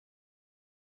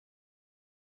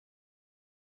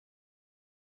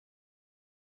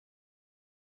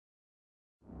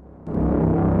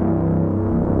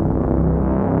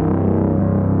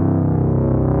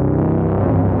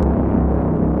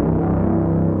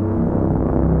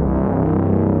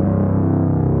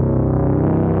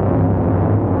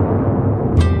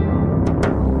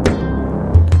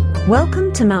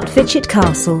Welcome to Mountfitchet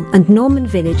Castle and Norman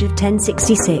village of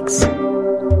 1066.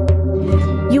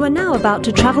 You are now about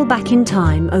to travel back in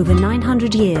time over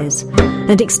 900 years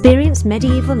and experience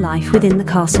medieval life within the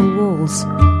castle walls.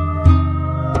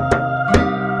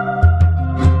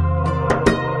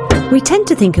 We tend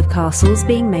to think of castles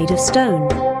being made of stone,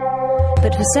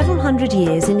 but for several hundred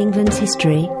years in England's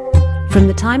history, from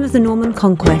the time of the Norman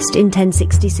conquest in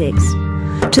 1066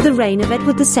 to the reign of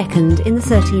Edward II in the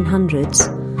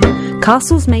 1300s,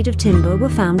 castles made of timber were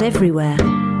found everywhere.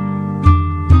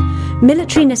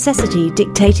 Military necessity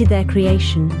dictated their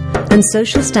creation, and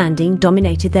social standing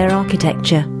dominated their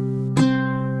architecture.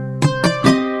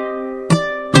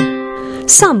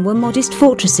 Some were modest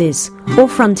fortresses or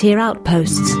frontier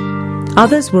outposts,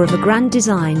 others were of a grand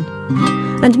design,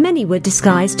 and many were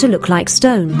disguised to look like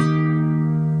stone.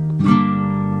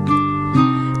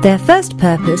 Their first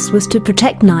purpose was to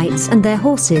protect knights and their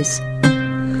horses,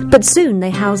 but soon they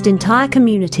housed entire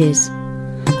communities,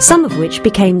 some of which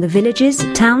became the villages,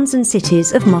 towns and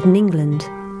cities of modern England.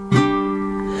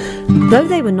 Though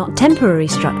they were not temporary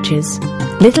structures,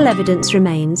 little evidence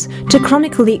remains to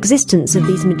chronicle the existence of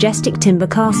these majestic timber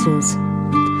castles.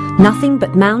 Nothing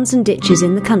but mounds and ditches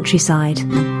in the countryside.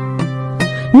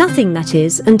 Nothing, that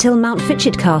is, until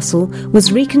Mountfitchet Castle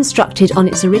was reconstructed on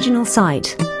its original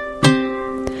site.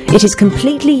 It is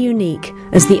completely unique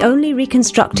as the only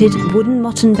reconstructed wooden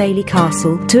Motte and Bailey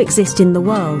castle to exist in the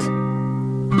world.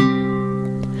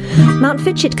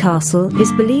 Mountfitchet Castle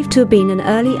is believed to have been an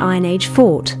early Iron Age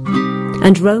fort,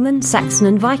 and Roman, Saxon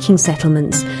and Viking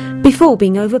settlements before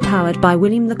being overpowered by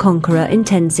William the Conqueror in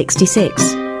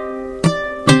 1066.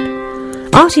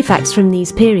 Artifacts from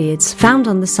these periods found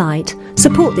on the site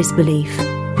support this belief.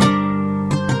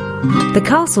 The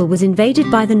castle was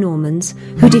invaded by the Normans,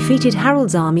 who defeated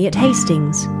Harold's army at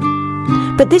Hastings.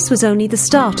 But this was only the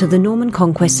start of the Norman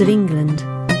conquest of England.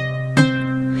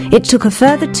 It took a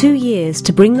further 2 years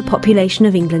to bring the population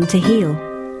of England to heel.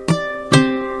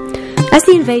 As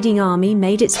the invading army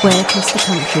made its way across the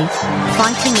country,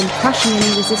 fighting and crushing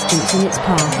any resistance in its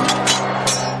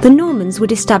path, the Normans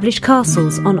would establish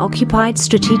castles on occupied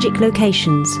strategic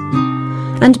locations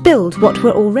and build what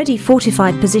were already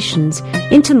fortified positions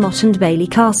into Motte and Bailey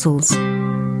castles.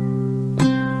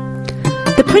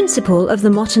 The principle of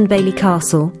the Motte and Bailey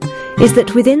castle is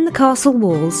that within the castle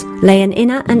walls lay an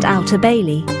inner and outer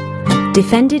bailey,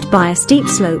 defended by a steep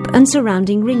slope and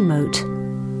surrounding ring moat.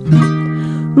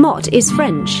 Motte is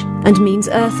French and means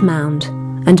earth mound,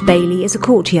 and bailey is a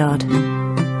courtyard.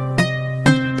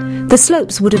 The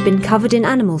slopes would have been covered in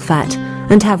animal fat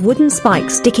and have wooden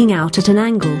spikes sticking out at an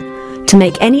angle to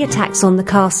make any attacks on the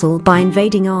castle by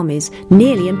invading armies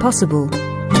nearly impossible.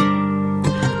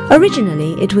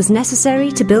 Originally, it was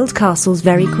necessary to build castles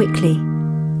very quickly.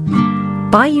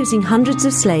 By using hundreds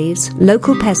of slaves,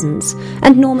 local peasants,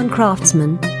 and Norman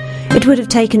craftsmen, it would have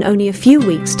taken only a few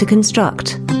weeks to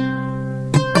construct.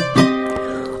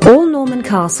 All Norman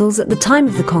castles at the time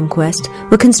of the conquest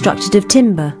were constructed of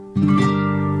timber.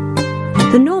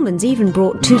 The Normans even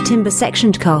brought 2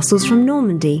 timber-sectioned castles from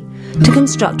Normandy to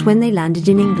construct when they landed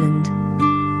in England.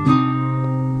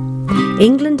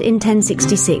 England in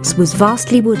 1066 was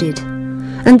vastly wooded,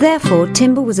 and therefore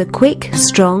timber was a quick,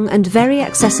 strong and very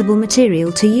accessible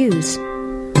material to use.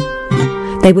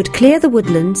 They would clear the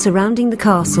woodland surrounding the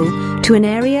castle to an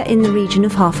area in the region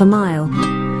of half a mile,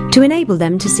 to enable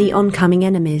them to see oncoming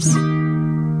enemies.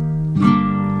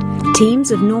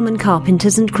 Teams of Norman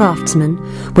carpenters and craftsmen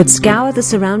would scour the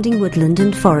surrounding woodland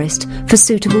and forest for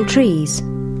suitable trees,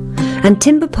 and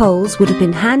timber poles would have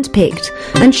been hand-picked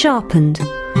and sharpened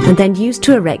and then used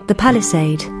to erect the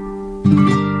palisade.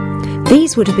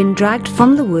 These would have been dragged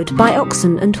from the wood by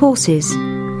oxen and horses,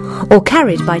 or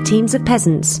carried by teams of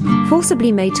peasants,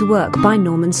 forcibly made to work by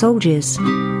Norman soldiers.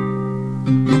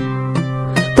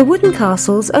 The wooden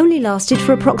castles only lasted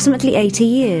for approximately 80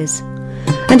 years,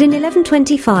 and in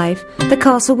 1125 the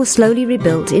castle was slowly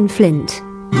rebuilt in flint.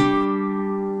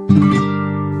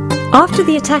 After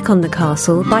the attack on the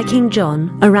castle by King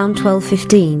John around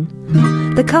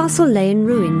 1215, the castle lay in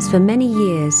ruins for many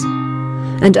years,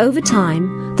 and over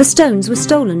time the stones were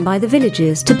stolen by the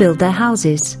villagers to build their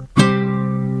houses.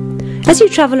 As you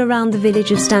travel around the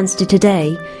village of Stansted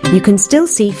today, you can still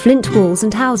see flint walls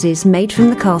and houses made from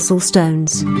the castle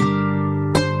stones.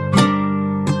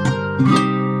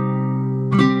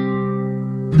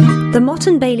 The Motte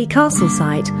and Bailey castle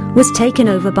site was taken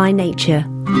over by nature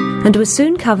and was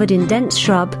soon covered in dense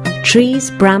shrub,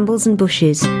 trees, brambles and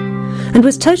bushes, and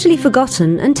was totally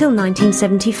forgotten until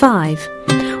 1975,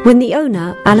 when the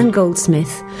owner, Alan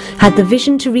Goldsmith, had the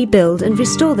vision to rebuild and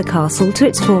restore the castle to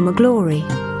its former glory.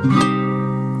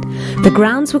 The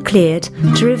grounds were cleared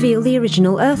to reveal the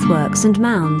original earthworks and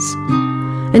mounds,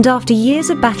 and after years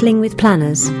of battling with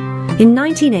planners, in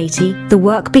 1980 the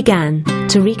work began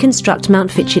to reconstruct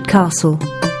Mountfitchet Castle.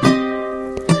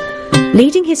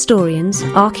 Leading historians,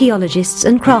 archaeologists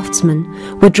and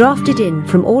craftsmen were drafted in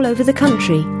from all over the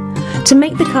country to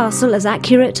make the castle as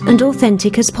accurate and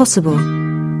authentic as possible.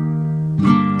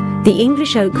 The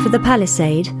English oak for the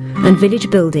palisade and village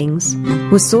buildings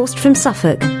was sourced from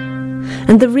Suffolk,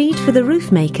 and the reed for the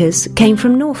roof makers came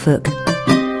from Norfolk.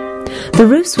 The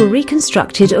roofs were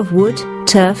reconstructed of wood,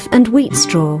 turf and wheat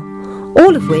straw,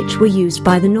 all of which were used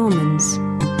by the Normans.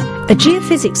 A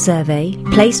geophysics survey,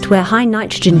 placed where high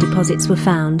nitrogen deposits were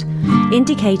found,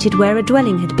 indicated where a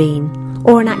dwelling had been,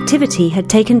 or an activity had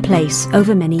taken place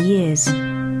over many years.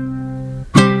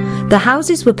 The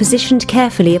houses were positioned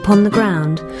carefully upon the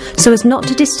ground, so as not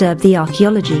to disturb the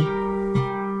archaeology.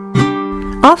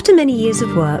 After many years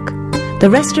of work, the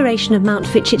restoration of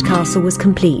Mountfitchet Castle was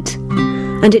complete,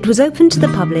 and it was opened to the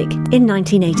public in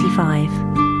 1985.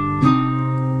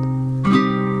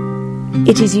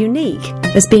 It is unique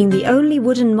as being the only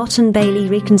wooden Motte and Bailey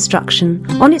reconstruction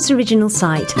on its original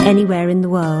site anywhere in the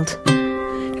world.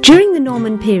 During the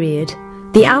Norman period,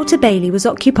 the Outer Bailey was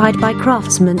occupied by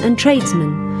craftsmen and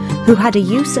tradesmen who had a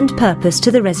use and purpose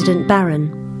to the resident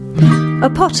baron. A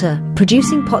potter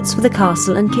producing pots for the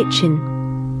castle and kitchen.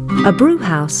 A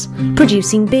brewhouse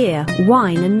producing beer,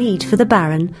 wine and mead for the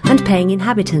baron and paying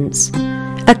inhabitants.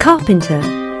 A carpenter,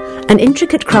 an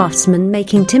intricate craftsman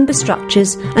making timber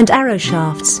structures and arrow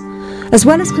shafts, as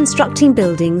well as constructing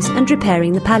buildings and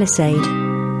repairing the palisade.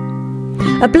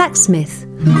 A blacksmith,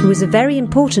 who was a very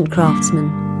important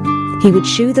craftsman. He would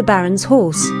shoe the baron's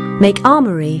horse, make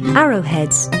armoury,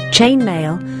 arrowheads, chain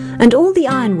mail, and all the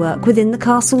ironwork within the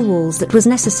castle walls that was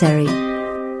necessary.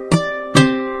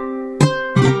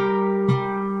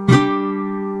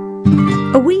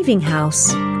 A weaving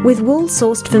house, with wool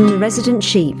sourced from the resident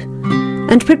sheep,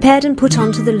 and prepared and put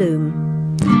onto the loom,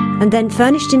 and then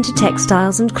furnished into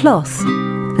textiles and cloth,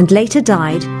 and later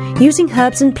dyed using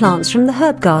herbs and plants from the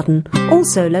herb garden,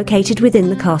 also located within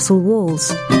the castle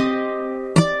walls.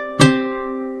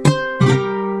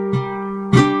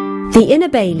 The Inner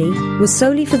Bailey was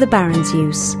solely for the baron's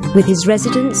use, with his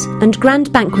residence and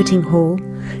grand banqueting hall,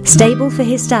 stable for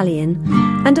his stallion,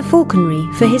 and a falconry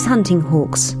for his hunting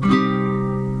hawks.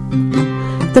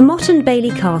 The Motte and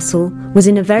Bailey Castle was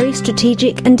in a very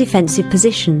strategic and defensive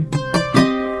position.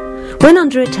 When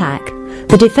under attack,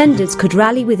 the defenders could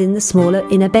rally within the smaller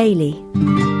Inner Bailey.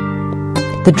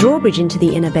 The drawbridge into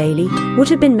the Inner Bailey would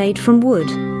have been made from wood,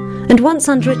 and once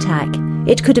under attack,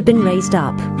 it could have been raised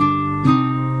up.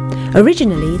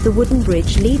 Originally, the wooden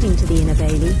bridge leading to the Inner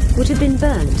Bailey would have been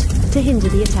burnt to hinder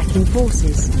the attacking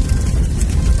forces.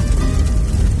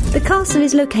 The castle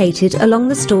is located along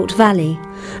the Stort Valley,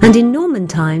 and in Norman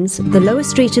times, the lower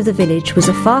street of the village was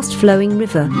a fast-flowing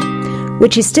river,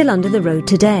 which is still under the road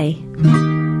today.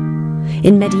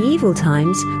 In medieval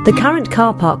times, the current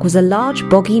car park was a large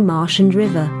boggy marsh and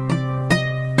river.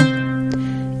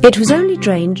 It was only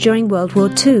drained during World War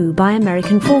II by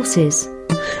American forces,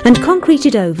 and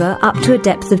concreted over up to a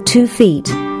depth of 2 feet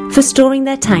for storing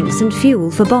their tanks and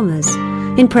fuel for bombers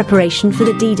in preparation for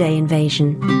the D-Day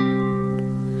invasion.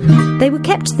 They were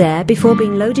kept there before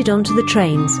being loaded onto the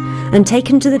trains and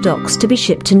taken to the docks to be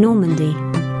shipped to Normandy.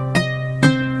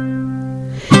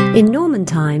 In Norman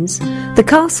times, the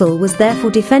castle was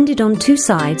therefore defended on 2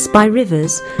 sides by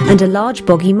rivers and a large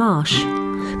boggy marsh,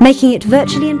 making it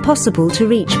virtually impossible to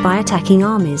reach by attacking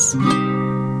armies.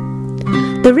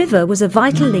 The river was a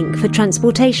vital link for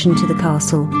transportation to the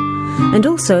castle, and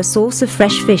also a source of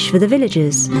fresh fish for the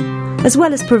villagers, as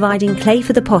well as providing clay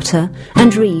for the potter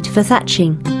and reed for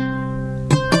thatching.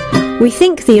 We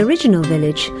think the original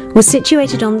village was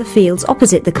situated on the fields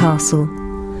opposite the castle,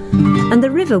 and the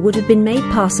river would have been made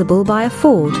passable by a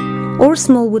ford or a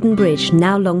small wooden bridge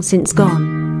now long since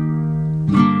gone.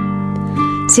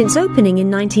 Since opening in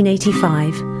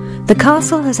 1985, the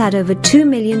castle has had over 2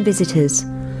 million visitors,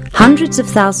 hundreds of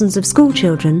thousands of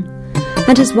schoolchildren,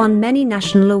 and has won many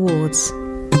national awards.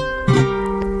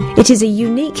 It is a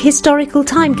unique historical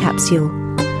time capsule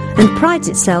and prides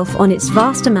itself on its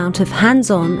vast amount of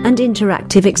hands-on and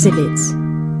interactive exhibits.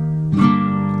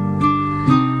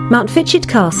 Mountfitchet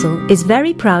Castle is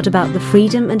very proud about the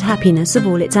freedom and happiness of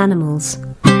all its animals,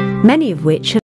 many of which have